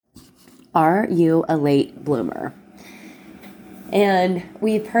Are you a late bloomer? And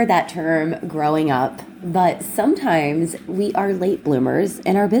we've heard that term growing up, but sometimes we are late bloomers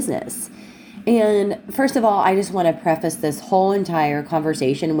in our business. And first of all, I just want to preface this whole entire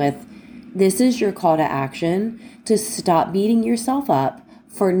conversation with this is your call to action to stop beating yourself up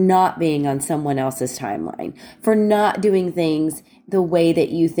for not being on someone else's timeline, for not doing things the way that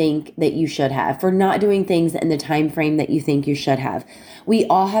you think that you should have, for not doing things in the time frame that you think you should have. We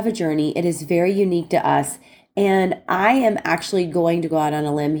all have a journey. It is very unique to us. And I am actually going to go out on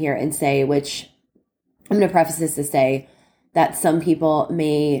a limb here and say, which I'm going to preface this to say that some people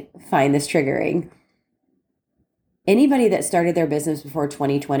may find this triggering. Anybody that started their business before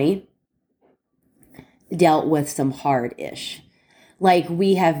 2020 dealt with some hard-ish. Like,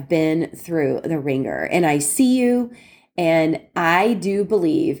 we have been through the ringer, and I see you, and I do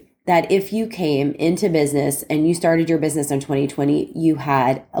believe that if you came into business and you started your business in 2020, you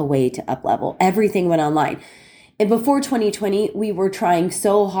had a way to up level. Everything went online. And before 2020, we were trying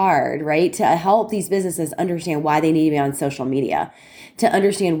so hard, right, to help these businesses understand why they need to be on social media, to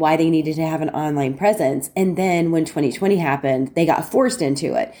understand why they needed to have an online presence. And then when 2020 happened, they got forced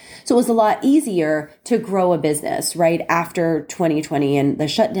into it. So it was a lot easier to grow a business, right, after 2020 and the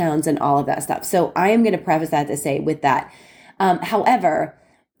shutdowns and all of that stuff. So I am going to preface that to say with that. However,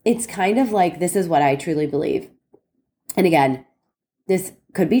 it's kind of like, this is what I truly believe. And again, this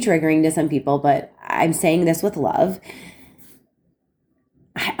could be triggering to some people, but I'm saying this with love.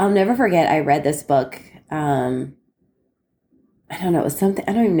 I'll never forget, I read this book. I don't know, it was something,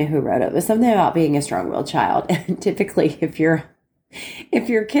 I don't even know who wrote it. It was something about being a strong-willed child. And typically, if your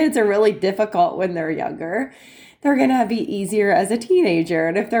kids are really difficult when they're younger, they're going to be easier as a teenager.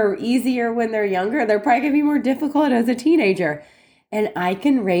 And if they're easier when they're younger, they're probably going to be more difficult as a teenager. And I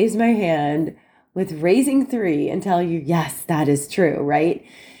can raise my hand with raising 3 and tell you, yes, that is true, right?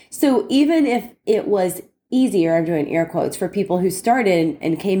 So even if it was easier, I'm doing air quotes, for people who started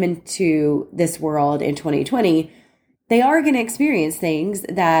and came into this world in 2020, they are going to experience things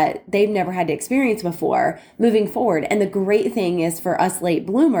that they've never had to experience before moving forward. And the great thing is for us late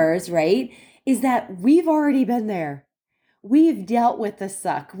bloomers, right, is that we've already been there. We've dealt with the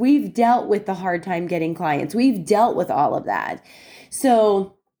suck. We've dealt with the hard time getting clients. We've dealt with all of that.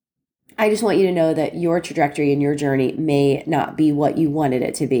 So I just want you to know that your trajectory and your journey may not be what you wanted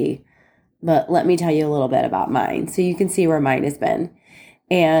it to be, but let me tell you a little bit about mine so you can see where mine has been.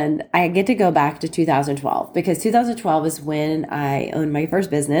 And I get to go back to 2012 because 2012 is when I owned my first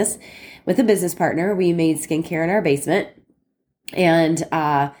business with a business partner. We made skincare in our basement. And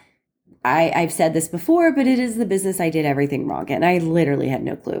I've said this before, but it is the business I did everything wrong in. I literally had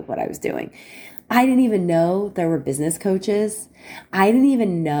no clue what I was doing. I didn't even know there were business coaches. I didn't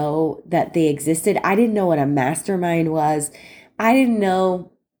even know that they existed. I didn't know what a mastermind was. I didn't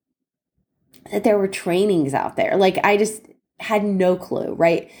know that there were trainings out there. Like, I just had no clue,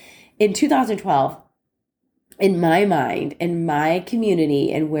 right? In 2012, in my mind, in my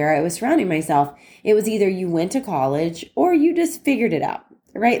community, and where I was surrounding myself, it was either you went to college or you just figured it out,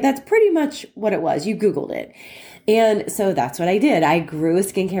 right? That's pretty much what it was. You Googled it. And so that's what I did. I grew a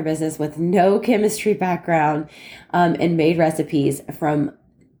skincare business with no chemistry background, and made recipes from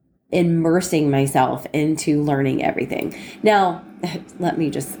immersing myself into learning everything. Now, let me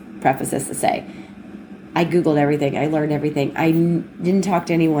just preface this to say, I Googled everything. I learned everything. I didn't talk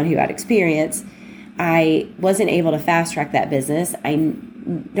to anyone who had experience. I wasn't able to fast track that business. I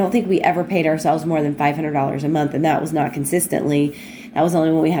don't think we ever paid ourselves more than $500 a month, and that was not consistently. That was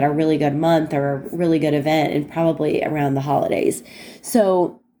only when we had a really good month or a really good event, and probably around the holidays.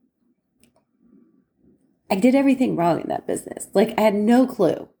 So I did everything wrong in that business. Like, I had no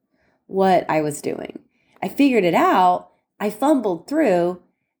clue what I was doing. I figured it out. I fumbled through.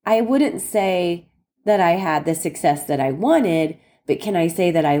 I wouldn't say that I had the success that I wanted, but can I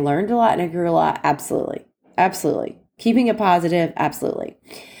say that I learned a lot and I grew a lot? Absolutely. Absolutely. Keeping it positive? Absolutely.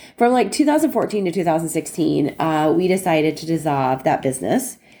 From like 2014 to 2016, we decided to dissolve that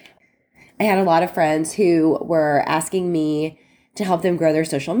business. I had a lot of friends who were asking me to help them grow their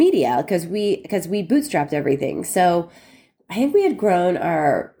social media because we bootstrapped everything. So I think we had grown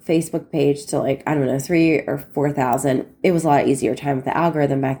our Facebook page to like, I don't know, 3,000 or 4,000. It was a lot easier time with the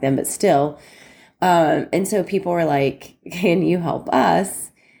algorithm back then, but still. And so people were like, can you help us?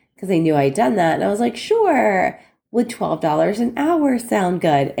 Because they knew I'd done that. And I was like, sure. Would $12 an hour sound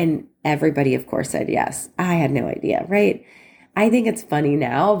good? And everybody, of course, said yes. I had no idea, right? I think it's funny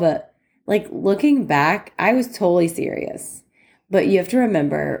now, but like looking back, I was totally serious. But you have to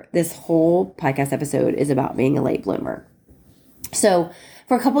remember, this whole podcast episode is about being a late bloomer. So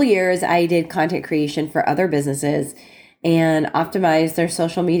for a couple of years, I did content creation for other businesses. and optimize their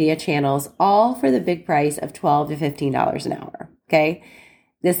social media channels, all for the big price of $12 to $15 an hour. Okay.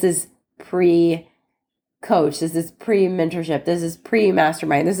 This is pre-coach. This is pre-mentorship. This is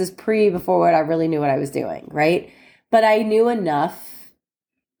pre-mastermind. This is before what I really knew what I was doing. Right. But I knew enough.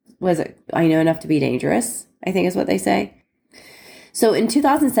 I knew enough to be dangerous, I think is what they say. So in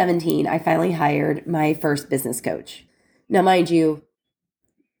 2017, I finally hired my first business coach. Now, mind you,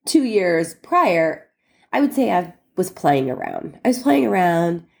 2 years prior, I would say I was playing around. I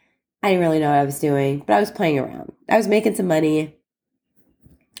didn't really know what I was doing, but I was playing around. I was making some money,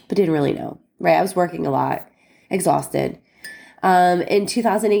 but didn't really know, right? I was working a lot, exhausted. In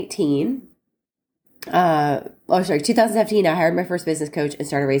 2017, I hired my first business coach and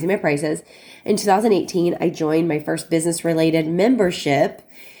started raising my prices. In 2018, I joined my first business-related membership.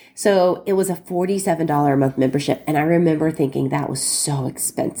 So it was a $47 a month membership. And I remember thinking that was so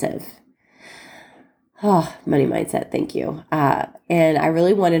expensive. Oh, money mindset. Thank you. And I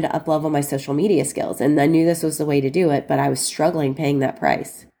really wanted to up-level my social media skills. And I knew this was the way to do it, but I was struggling paying that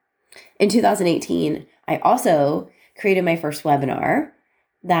price. In 2018, I also created my first webinar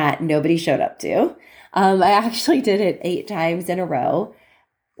that nobody showed up to. I actually did it 8 times in a row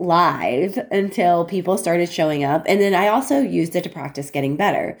live until people started showing up. And then I also used it to practice getting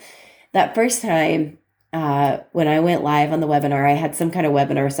better. That first time when I went live on the webinar, I had some kind of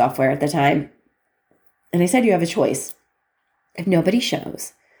webinar software at the time. And I said, you have a choice. If nobody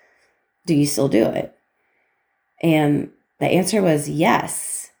shows, do you still do it? And the answer was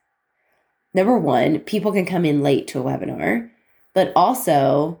yes. Number one, people can come in late to a webinar, but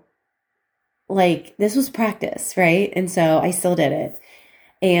also this was practice, right? And so I still did it.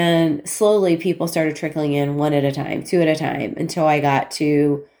 And slowly people started trickling in 1 at a time, 2 at a time, until I got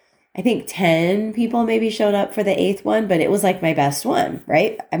to, I think 10 people maybe showed up for the 8th one, but it was like my best one,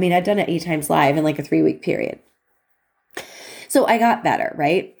 right? I mean, I'd done it 8 times live in like a 3-week period. So I got better,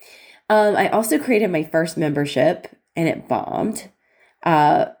 right? I also created my first membership and it bombed.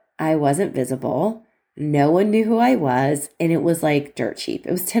 I wasn't visible. No one knew who I was. And it was like dirt cheap.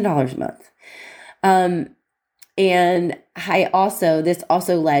 It was $10 a month. And this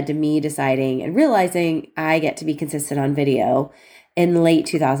also led to me deciding and realizing I get to be consistent on video in late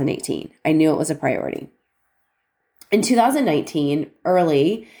 2018. I knew it was a priority. In 2019,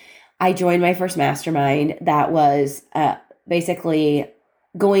 early, I joined my first mastermind that was basically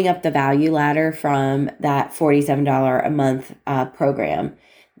going up the value ladder from that $47 a month program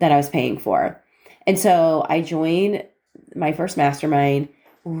that I was paying for. And so I joined my first mastermind,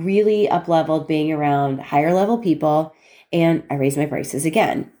 really up-leveled being around higher level people, and I raised my prices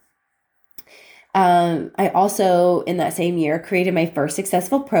again. I also, in that same year, created my first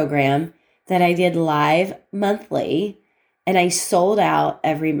successful program that I did live monthly, and I sold out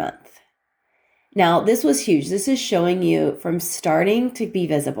every month. Now, this was huge. This is showing you from starting to be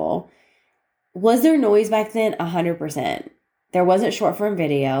visible. Was there noise back then? 100%. There wasn't short form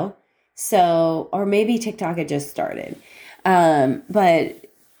video. So, or maybe TikTok had just started. But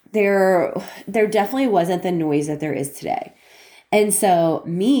there definitely wasn't the noise that there is today. And so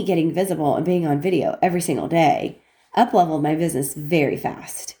me getting visible and being on video every single day up-leveled my business very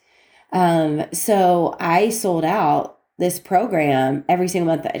fast. So I sold out this program every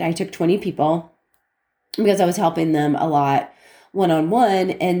single month. I took 20 people because I was helping them a lot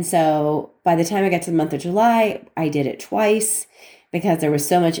one-on-one. And so by the time I got to the month of July, I did it twice because there was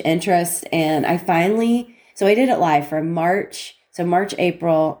so much interest. And I did it live for March. So March,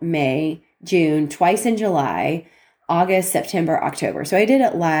 April, May, June, twice in July, August, September, October. So I did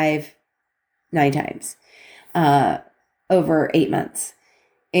it live 9 times over 8 months.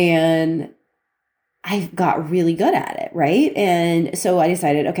 And I got really good at it, right? And so I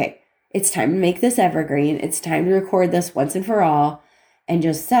decided, okay, it's time to make this evergreen. It's time to record this once and for all and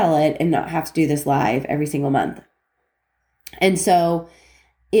just sell it and not have to do this live every single month. And so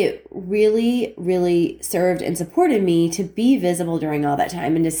it really, really served and supported me to be visible during all that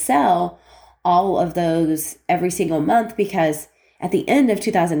time and to sell all of those every single month, because at the end of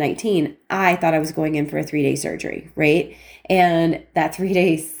 2019, I thought I was going in for a 3-day surgery, right? And that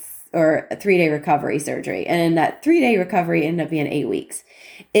 3-day recovery surgery. And that 3-day recovery ended up being 8 weeks.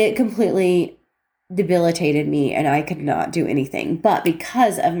 It completely debilitated me and I could not do anything. But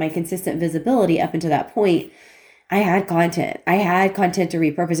because of my consistent visibility up until that point, I had content. I had content to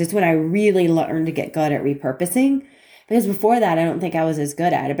repurpose. It's when I really learned to get good at repurposing, because before that, I don't think I was as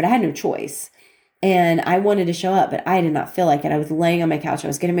good at it, but I had no choice. And I wanted to show up, but I did not feel like it. I was laying on my couch. I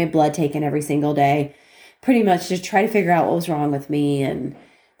was getting my blood taken every single day, pretty much to try to figure out what was wrong with me. And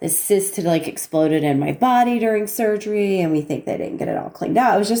the cyst had exploded in my body during surgery, and we think they didn't get it all cleaned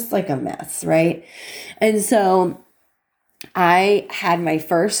out. It was just like a mess, right? And so I had my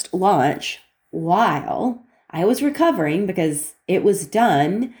first launch while I was recovering because it was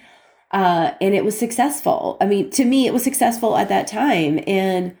done, and it was successful. I mean, to me, it was successful at that time.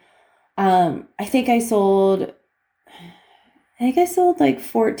 And I think I sold like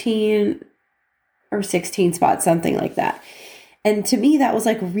 14 or 16 spots, something like that. And to me, that was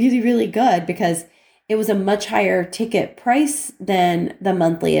like really, really good because it was a much higher ticket price than the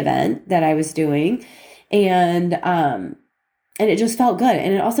monthly event that I was doing. And it just felt good.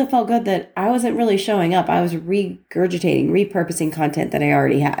 And it also felt good that I wasn't really showing up. I was regurgitating, repurposing content that I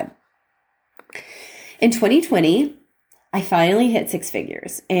already had. In 2020, I finally hit six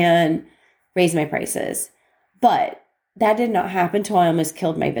figures and raised my prices. But that did not happen until I almost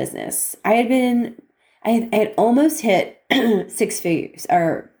killed my business. I had almost hit six figures,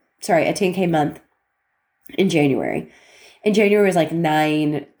 or sorry, a 10K month in January. And January was like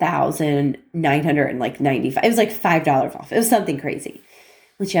 9,995. It was like $5 off. It was something crazy.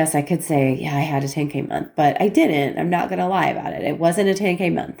 Which, yes, I could say, yeah, I had a 10K month, but I didn't. I'm not going to lie about it. It wasn't a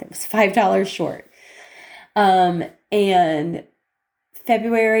 10K month. It was $5 short. And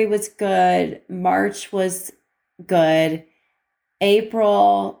February was good. March was good.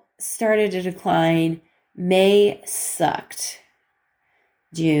 April started to decline. May sucked.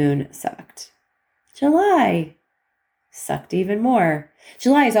 June sucked. July sucked even more.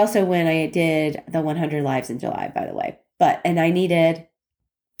 July is also when I did the 100 lives in July, by the way. And I needed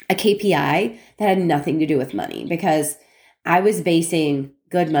a KPI that had nothing to do with money because I was basing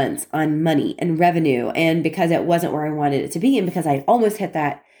good months on money and revenue, and because it wasn't where I wanted it to be, and because I almost hit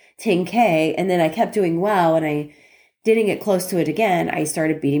that 10K and then I kept doing well and I didn't get close to it again, I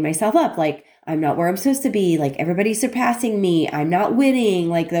started beating myself up. Like, I'm not where I'm supposed to be. Like, everybody's surpassing me. I'm not winning.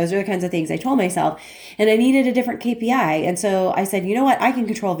 Like, those are the kinds of things I told myself. And I needed a different KPI. And so I said, you know what? I can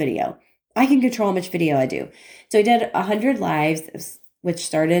control video. I can control how much video I do. So I did 100 lives, which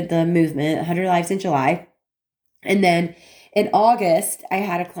started the movement, 100 lives in July. And then in August, I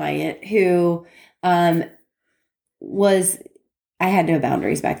had a client who I had no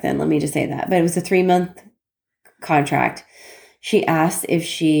boundaries back then. Let me just say that. But it was a 3-month contract. She asked if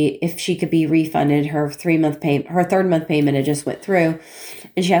she could be refunded her 3-month payment. Her 3rd month payment had just went through,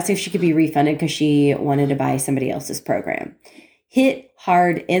 and she asked if she could be refunded because she wanted to buy somebody else's program. Hit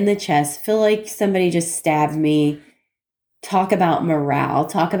hard in the chest. Feel like somebody just stabbed me. Talk about morale.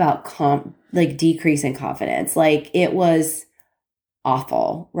 Talk about decrease in confidence. Like, it was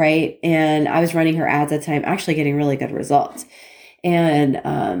awful, right? And I was running her ads at the time, actually getting really good results. And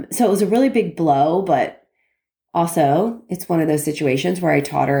so it was a really big blow, but also, it's one of those situations where I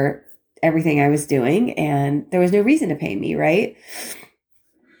taught her everything I was doing and there was no reason to pay me, right?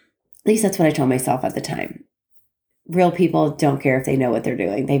 At least that's what I told myself at the time. Real people don't care if they know what they're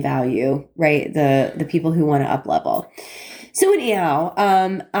doing. They value, right? The people who want to up level. So anyhow,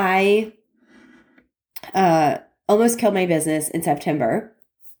 I almost killed my business in September.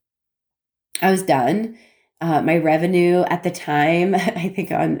 I was done. My revenue at the time, I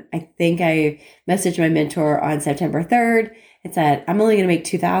think I messaged my mentor on September 3rd. It said, I'm only going to make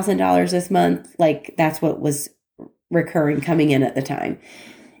 $2,000 this month. Like, that's what was recurring coming in at the time.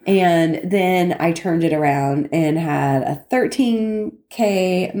 And then I turned it around and had a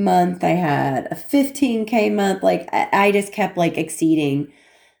 13K month. I had a 15K month. Like, I just kept like exceeding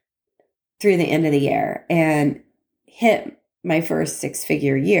through the end of the year and hit my first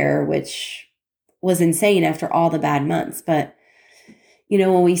 6-figure year, which was insane after all the bad months. But,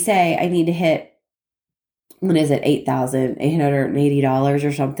 when we say I need to hit, what is it, $8,880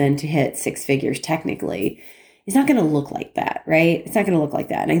 or something to hit 6 figures technically, it's not going to look like that, right? It's not going to look like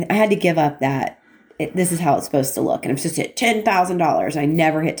that. And I had to give up that. This is how it's supposed to look. And I'm supposed to hit $10,000. I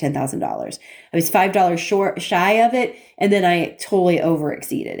never hit $10,000. I was $5 shy of it. And then I totally over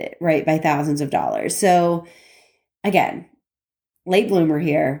exceeded it, right? By thousands of dollars. So again, late bloomer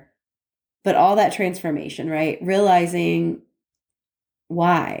here. But all that transformation, right? Realizing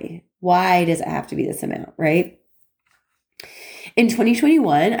why does it have to be this amount, right? In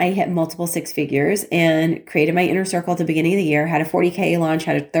 2021, I hit multiple 6 figures and created my inner circle at the beginning of the year, had a 40K launch,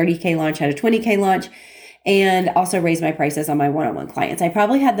 had a 30K launch, had a 20K launch, and also raised my prices on my one-on-one clients. I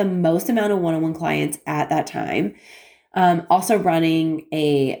probably had the most amount of one-on-one clients at that time. Also running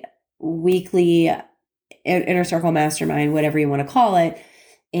a weekly inner circle mastermind, whatever you want to call it,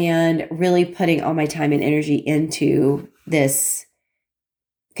 and really putting all my time and energy into this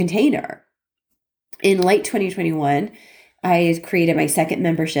container. In late 2021, I created my second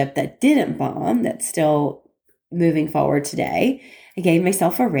membership that didn't bomb, that's still moving forward today. I gave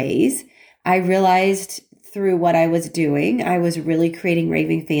myself a raise. I realized through what I was doing, I was really creating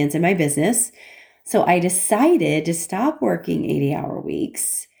raving fans in my business. So I decided to stop working 80-hour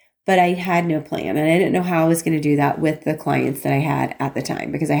weeks, but I had no plan. And I didn't know how I was going to do that with the clients that I had at the time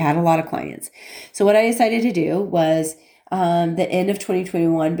because I had a lot of clients. So what I decided to do was the end of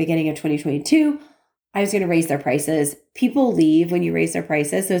 2021, beginning of 2022, I was going to raise their prices. People leave when you raise their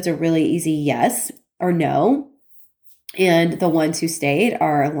prices. So it's a really easy yes or no. And the ones who stayed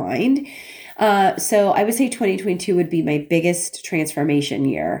are aligned. So I would say 2022 would be my biggest transformation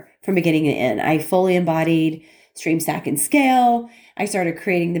year from beginning to end. I fully embodied Stream, Stack, and Scale. I started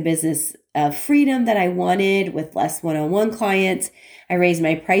creating the business of freedom that I wanted with less one-on-one clients. I raised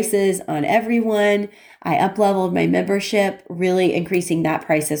my prices on everyone. I up-leveled my membership, really increasing that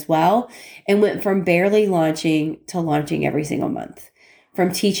price as well, and went from barely launching to launching every single month,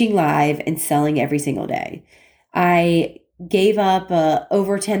 from teaching live and selling every single day. I gave up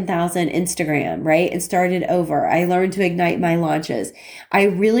over 10,000 Instagram, right? And started over. I learned to ignite my launches. I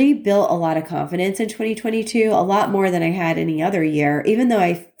really built a lot of confidence in 2022, a lot more than I had any other year, even though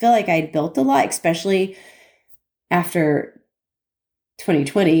I feel like I'd built a lot, especially after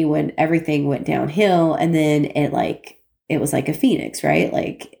 2020 when everything went downhill. And then it was like a phoenix, right?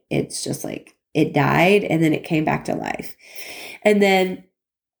 Like it's just like it died and then it came back to life. And then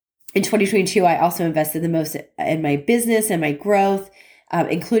in 2022, I also invested the most in my business and my growth,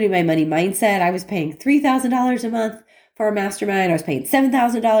 including my money mindset. I was paying $3,000 a month for a mastermind. I was paying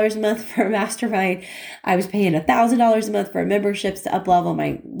 $7,000 a month for a mastermind. I was paying $1,000 a month for memberships to up-level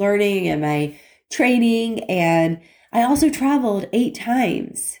my learning and my training. And I also traveled 8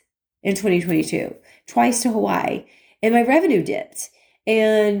 times in 2022, twice to Hawaii, and my revenue dipped.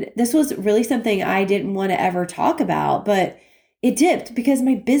 And this was really something I didn't want to ever talk about, but it dipped because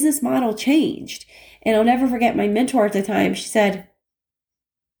my business model changed. And I'll never forget my mentor at the time. She said,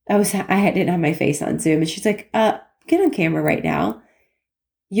 didn't have my face on Zoom. And she's like, get on camera right now.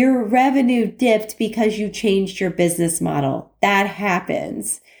 Your revenue dipped because you changed your business model. That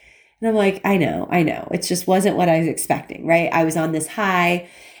happens. And I'm like, I know. It just wasn't what I was expecting, right? I was on this high.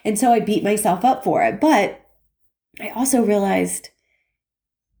 And so I beat myself up for it. But I also realized,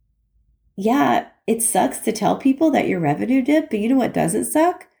 yeah, it sucks to tell people that your revenue dipped, but you know what doesn't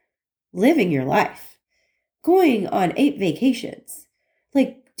suck? Living your life, going on 8 vacations,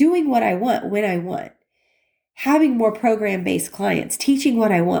 like doing what I want when I want, having more program-based clients, teaching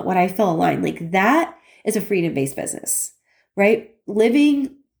what I want, what I feel aligned. Like that is a freedom-based business, right?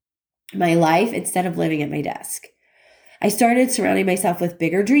 Living my life instead of living at my desk. I started surrounding myself with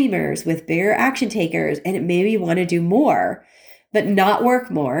bigger dreamers, with bigger action takers, and it made me want to do more, but not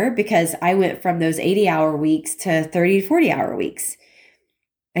work more because I went from those 80-hour weeks to 30 to 40-hour weeks.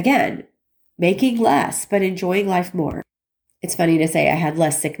 Again, making less, but enjoying life more. It's funny to say I had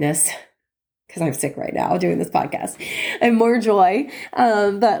less sickness because I'm sick right now doing this podcast, and more joy,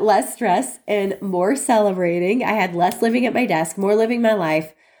 but less stress and more celebrating. I had less living at my desk, more living my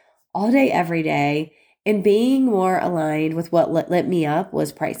life all day, every day, and being more aligned with what lit me up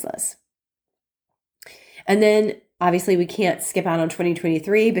was priceless. And then obviously we can't skip out on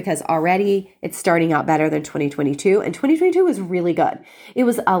 2023 because already it's starting out better than 2022. And 2022 was really good. It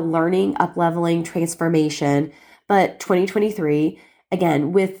was a learning, up-leveling transformation. But 2023,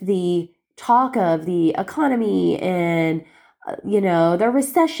 again, with the talk of the economy and, the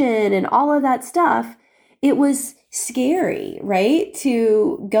recession and all of that stuff, it was scary, right?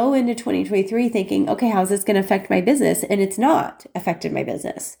 To go into 2023 thinking, okay, how's this going to affect my business? And it's not affected my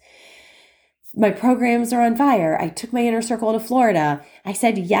business. My programs are on fire. I took my inner circle to Florida. I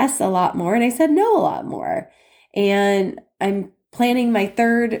said yes a lot more and I said no a lot more. And I'm planning my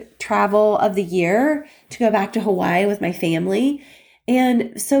 3rd travel of the year to go back to Hawaii with my family.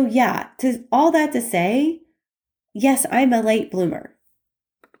 And so, yeah, to all that to say, yes, I'm a late bloomer.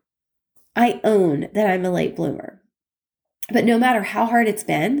 I own that I'm a late bloomer. But no matter how hard it's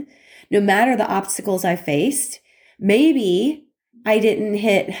been, no matter the obstacles I faced, maybe I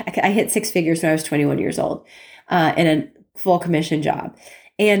hit 6 figures when I was 21 years old in a full commission job.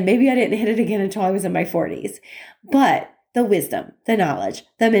 And maybe I didn't hit it again until I was in my 40s. But the wisdom, the knowledge,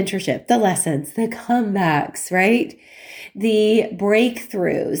 the mentorship, the lessons, the comebacks, right? The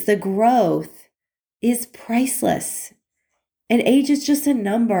breakthroughs, the growth is priceless. And age is just a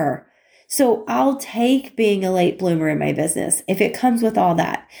number. So I'll take being a late bloomer in my business if it comes with all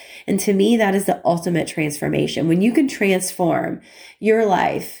that. And to me, that is the ultimate transformation. When you can transform your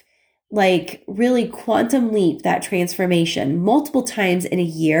life, like really quantum leap that transformation multiple times in a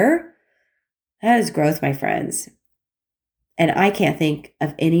year, that is growth, my friends. And I can't think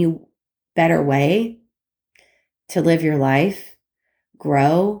of any better way to live your life,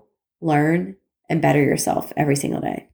 grow, learn, and better yourself every single day.